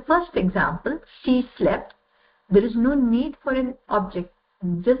 So in the first example, she slept, there is no need for an object.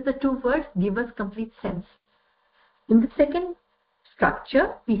 Just the 2 words give us complete sense. In the second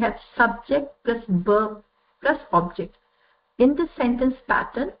structure, we have subject plus verb plus object. In this sentence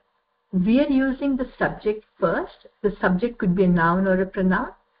pattern, we are using the subject first. The subject could be a noun or a pronoun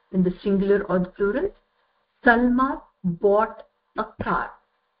in the singular or the plural. Salman bought a car.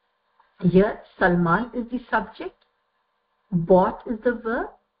 Here, Salman is the subject, bought is the verb,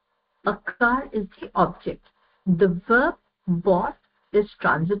 a car is the object. The verb bought is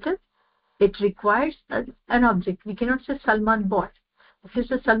transitive. It requires an object. We cannot say Salman bought. If you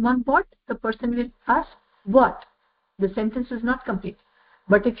say Salman bought, the person will ask what? The sentence is not complete.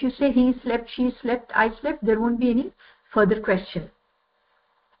 But if you say he slept, she slept, I slept, there won't be any further question.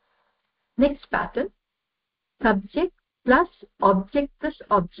 Next pattern, subject plus object plus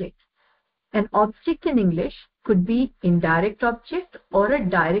object. An object in English could be indirect object or a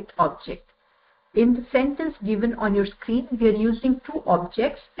direct object. In the sentence given on your screen, we are using 2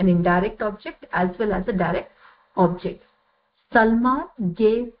 objects, an indirect object as well as a direct object. Salman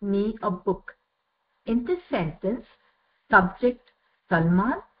gave me a book. In this sentence, subject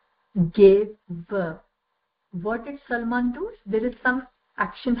Salman, gave verb. What did Salman do? There is some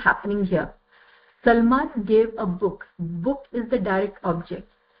action happening here. Salman gave a book. Book is the direct object.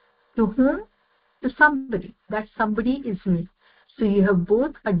 To whom? To somebody. That somebody is me. So you have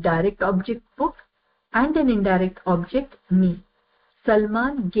both a direct object book and an indirect object me.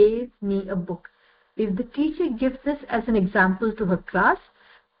 Salman gave me a book. If the teacher gives this as an example to her class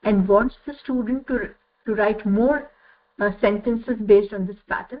and wants the student to write more sentences based on this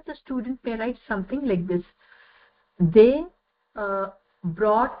pattern, the student may write something like this. They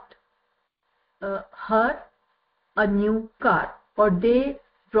brought her a new car, or they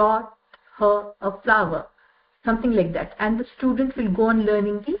brought her a flower, something like that, and the student will go on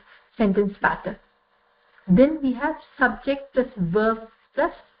learning the sentence pattern. Then we have subject plus verb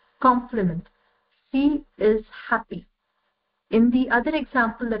plus complement. She is happy. In the other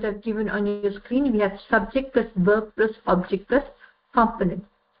example that I've given on your screen, we have subject plus verb plus object plus complement.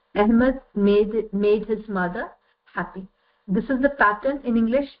 Ahmed made his mother happy. This is the pattern in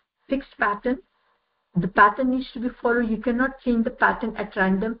English, fixed pattern. The pattern needs to be followed. You cannot change the pattern at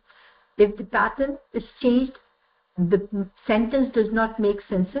random. If the pattern is changed, the sentence does not make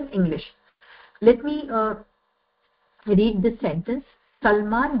sense in English. Let me read this sentence.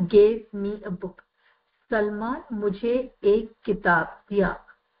 Salman gave me a book. Salman मुझे एक किताब दिया.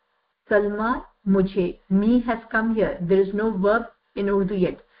 Salman मुझे. Me has come here. There is no verb in Urdu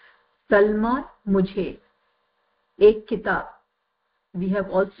yet. Salman मुझे एक किताब. We have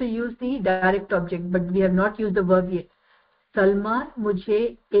also used the direct object, but we have not used the verb yet. Salman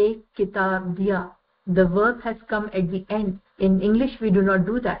मुझे एक किताब दिया. The verb has come at the end. In English, we do not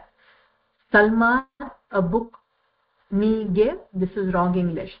do that. Salman, a book, me give. This is wrong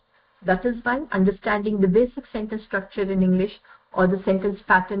English. That is why understanding the basic sentence structure in English or the sentence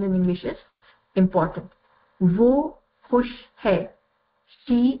pattern in English is important. वो खुश है.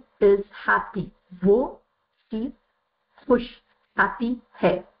 She is happy. वो, she, खुश, happy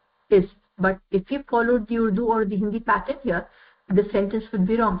है, is. But if you followed the Urdu or the Hindi pattern here, the sentence would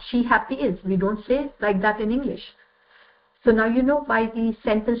be wrong. She happy is. We don't say like that in English. So now you know why the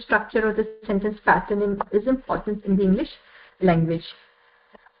sentence structure or the sentence pattern is important in the English language.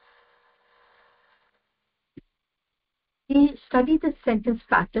 We study the sentence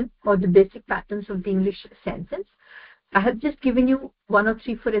pattern or the basic patterns of the English sentence. I have just given you 1 or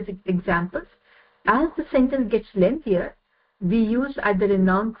 3 for examples. As the sentence gets lengthier, we use either a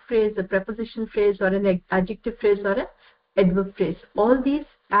noun phrase, a preposition phrase, or an adjective phrase or an adverb phrase. All these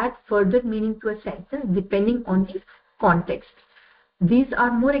add further meaning to a sentence depending on the context. These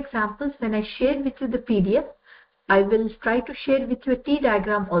are more examples. When I share with you the PDF, I will try to share with you a T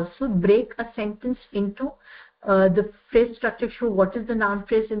diagram also, break a sentence into the phrase structure, show what is the noun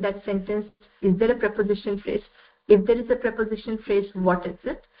phrase in that sentence, is there a preposition phrase, if there is a preposition phrase, what is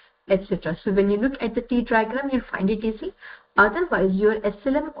it, etc. So when you look at the T diagram, you'll find it easy. Otherwise, your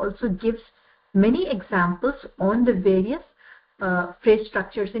SLM also gives many examples on the various phrase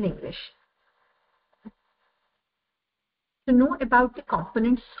structures in English. To know about the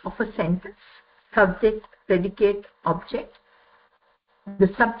components of a sentence: subject, predicate, object. The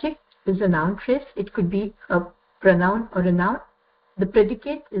subject is a noun phrase. It could be a pronoun or a noun. The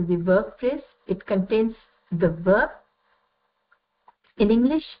predicate is the verb phrase. It contains the verb. In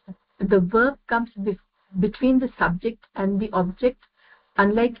English, the verb comes between the subject and the object,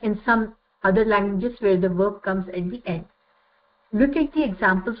 unlike in some other languages where the verb comes at the end. Look at the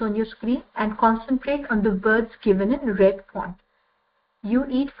examples on your screen and concentrate on the words given in red font. You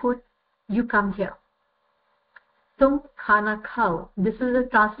eat food, you come here. Tum khana khao. This is a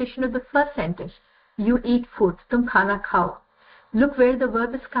translation of the first sentence. You eat food, tum khana khao. Look where the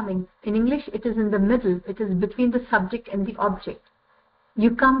verb is coming. In English, it is in the middle. It is between the subject and the object.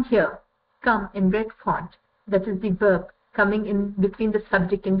 You come here, come in red font. That is the verb coming in between the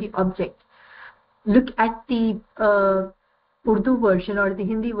subject and the object. Look at the Urdu version or the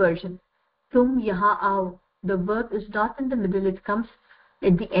Hindi version. Tum yahan aao. The verb is not in the middle. It comes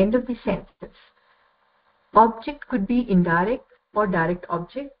at the end of the sentence. Object could be indirect or direct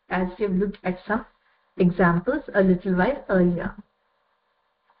object, as we have looked at some examples a little while earlier.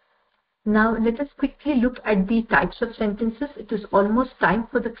 Now let us quickly look at the types of sentences. It is almost time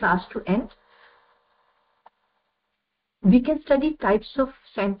for the class to end. We can study types of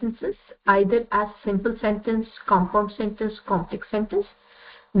sentences either as simple sentence, compound sentence, complex sentence.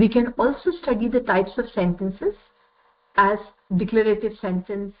 We can also study the types of sentences as declarative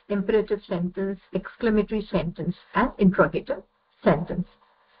sentence, imperative sentence, exclamatory sentence, and interrogative sentence.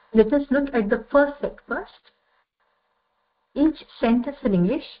 Let us look at the first set first. Each sentence in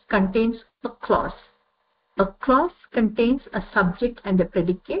English contains a clause. A clause contains a subject and a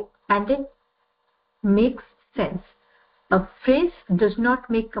predicate, and it makes sense. A phrase does not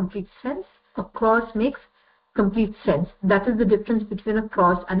make complete sense. A clause makes complete sense. That is the difference between a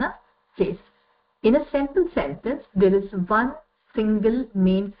clause and a phrase. In a simple sentence, there is one single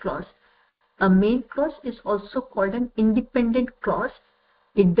main clause. A main clause is also called an independent clause.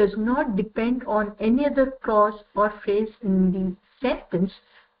 It does not depend on any other clause or phrase in the sentence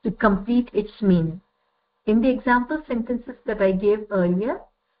to complete its meaning. In the example sentences that I gave earlier,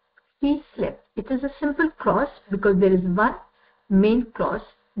 he slept. It is a simple clause because there is one main clause.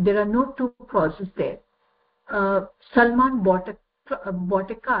 There are no two clauses there. Salman bought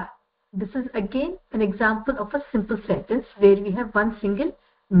a car. This is again an example of a simple sentence where we have one single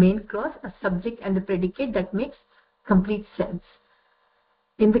main clause, a subject and a predicate that makes complete sense.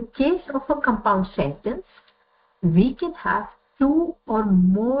 In the case of a compound sentence, we can have two or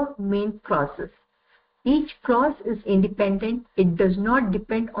more main clauses. Each clause is independent. It does not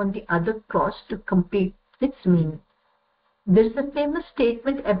depend on the other clause to complete its meaning. There is a famous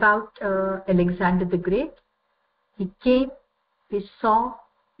statement about Alexander the Great. He came, he saw,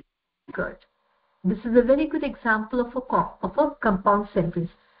 good. This is a very good example of a compound sentence.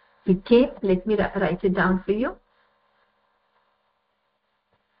 He came, let me write it down for you.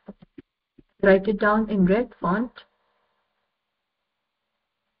 Write it down in red font.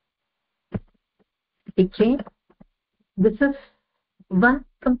 He came. This is one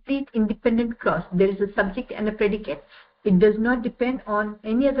complete independent clause. There is a subject and a predicate. It does not depend on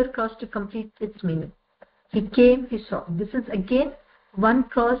any other clause to complete its meaning. He came, he saw. This is again one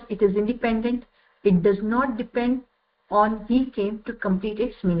clause. It is independent. It does not depend on he came to complete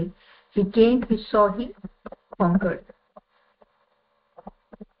its meaning. He came, he saw, he conquered.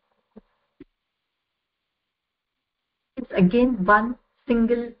 It's again one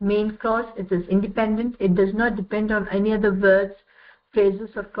single main clause. It is independent. It does not depend on any other words, phrases,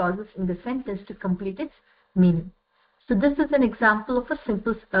 or clauses in the sentence to complete its meaning. So this is an example of a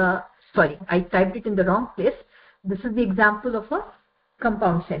simple, sorry, I typed it in the wrong place. This is the example of a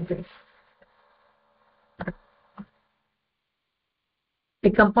compound sentence. A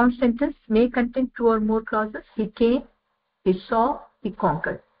compound sentence may contain two or more clauses. He came, he saw, he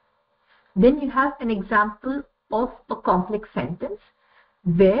conquered. Then you have an example of a complex sentence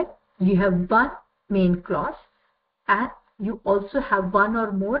where you have one main clause and you also have one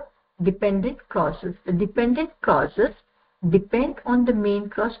or more dependent clauses. The dependent clauses depend on the main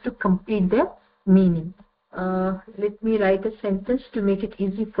clause to complete their meaning. Let me write a sentence to make it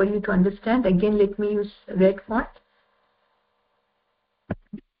easy for you to understand. Again, let me use red font.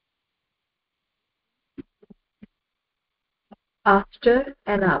 After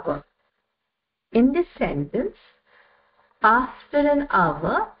an hour. In this sentence, after an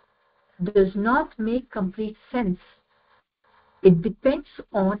hour does not make complete sense. It depends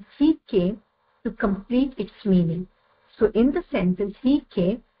on he came to complete its meaning. So in the sentence he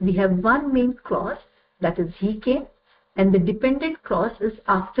came, we have one main clause, that is he came, and the dependent clause is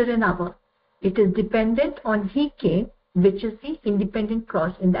after an hour. It is dependent on he came, which is the independent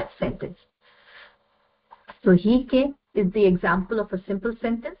clause in that sentence. So he came is the example of a simple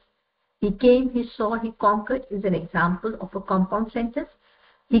sentence. He came, he saw, he conquered is an example of a compound sentence.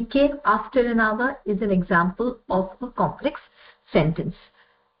 He came after an hour is an example of a complex sentence.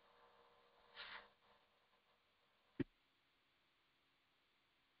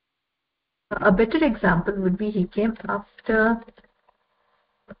 A better example would be he came after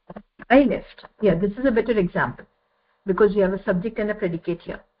I left. Yeah, this is a better example because you have a subject and a predicate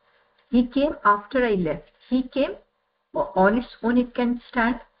here. He came after I left. He came on its own, it can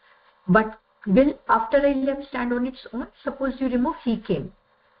stand, but will after I left stand on its own? Suppose you remove he came.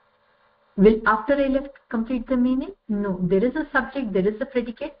 Will after I left complete the meaning? No. There is a subject, there is a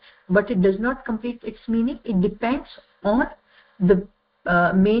predicate, but it does not complete its meaning. It depends on the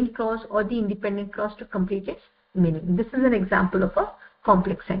main clause or the independent clause to complete its meaning. This is an example of a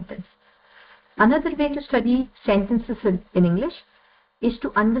complex sentence. Another way to study sentences in English is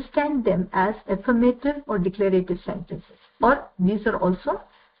to understand them as affirmative or declarative sentences, or these are also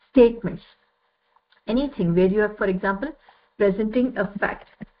statements. Anything where you are, for example, presenting a fact.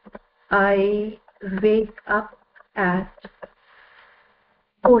 I wake up at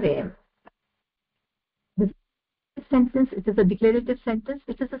 4 a.m. This sentence, it is a declarative sentence.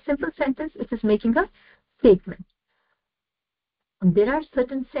 It is a simple sentence. It is making a statement. There are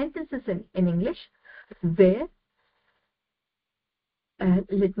certain sentences in English where,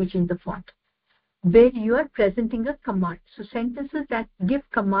 let me change the font, where you are presenting a command. So sentences that give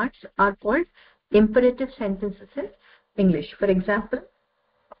commands are called imperative sentences in English. For example,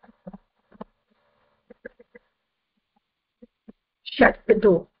 shut the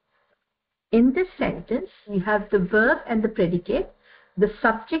door. In this sentence, we have the verb and the predicate. The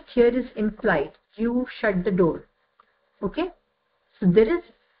subject here is implied. You shut the door. Okay? So there is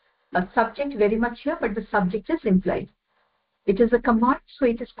a subject very much here, but the subject is implied. It is a command, so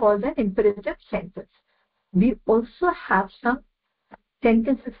it is called an imperative sentence. We also have some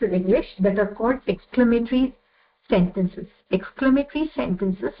sentences in English that are called exclamatory sentences. Exclamatory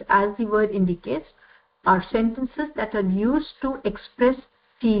sentences, as the word indicates, are sentences that are used to express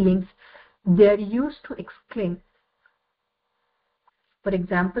feelings. They are used to exclaim. For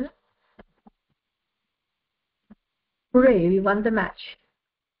example, hooray, we won the match.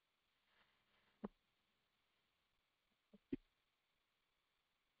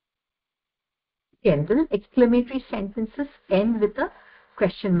 General exclamatory sentences end with a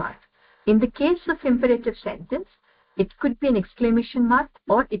question mark. In the case of imperative sentence, it could be an exclamation mark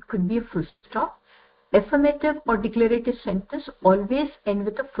or it could be a full stop. Affirmative or declarative sentence always end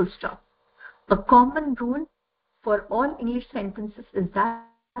with a full stop. A common rule for all English sentences is that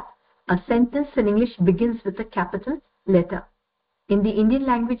a sentence in English begins with a capital letter. In the Indian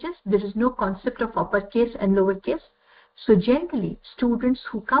languages, there is no concept of uppercase and lowercase. So generally, students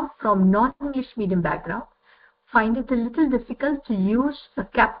who come from non-English medium background find it a little difficult to use a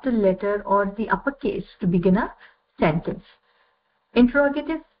capital letter or the uppercase to begin a sentence.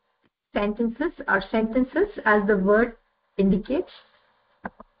 Interrogative sentences are sentences, as the word indicates,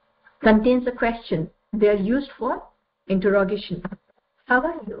 contains a question. They are used for interrogation. How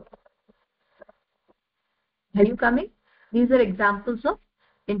are you? Are you coming? These are examples of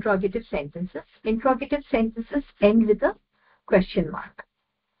interrogative sentences. Interrogative sentences end with a question mark.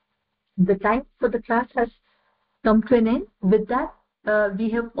 The time for the class has come to an end. With that, we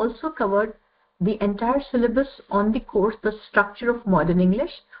have also covered the entire syllabus on the course, the structure of modern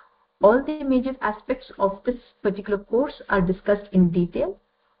English. All the major aspects of this particular course are discussed in detail.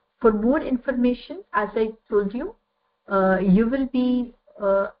 For more information, as I told you, you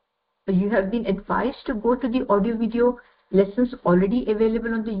have been advised to go to the audio video lessons already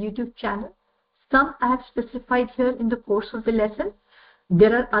available on the YouTube channel. Some I have specified here in the course of the lesson.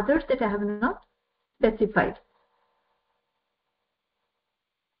 There are others that I have not specified.